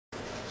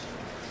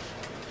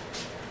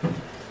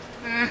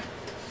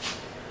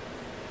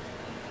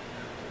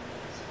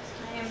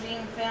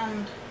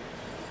around.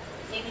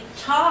 You can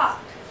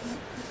talk.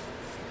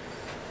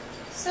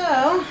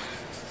 So,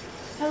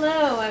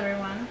 hello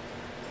everyone.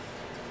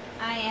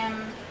 I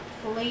am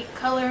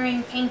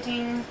coloring,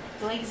 painting,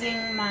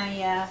 glazing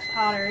my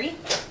pottery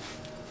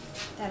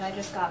that I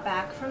just got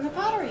back from the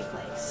pottery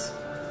place.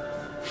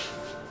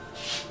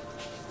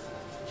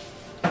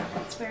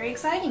 It's very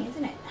exciting,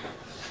 isn't it?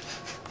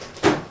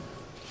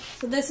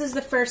 So this is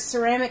the first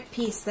ceramic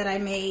piece that I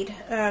made.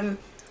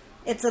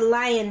 It's a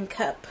lion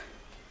cup.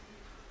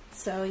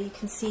 So you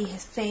can see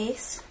his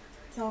face.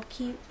 It's all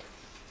cute.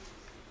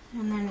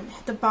 And then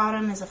at the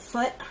bottom is a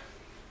foot,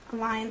 a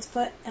lion's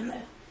foot, and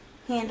the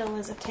handle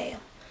is a tail.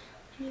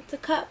 And it's a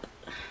cup.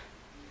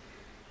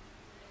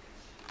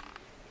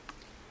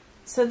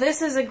 So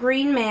this is a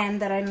green man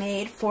that I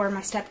made for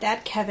my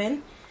stepdad,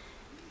 Kevin.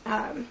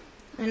 And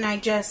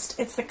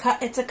it's a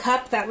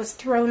cup that was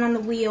thrown on the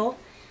wheel,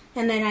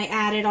 and then I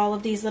added all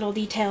of these little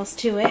details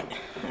to it.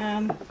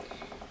 You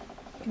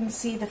can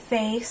see the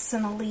face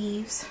and the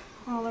leaves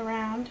all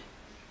around.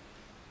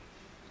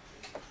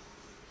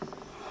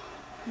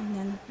 And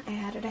then I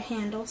added a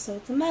handle, so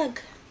it's a mug.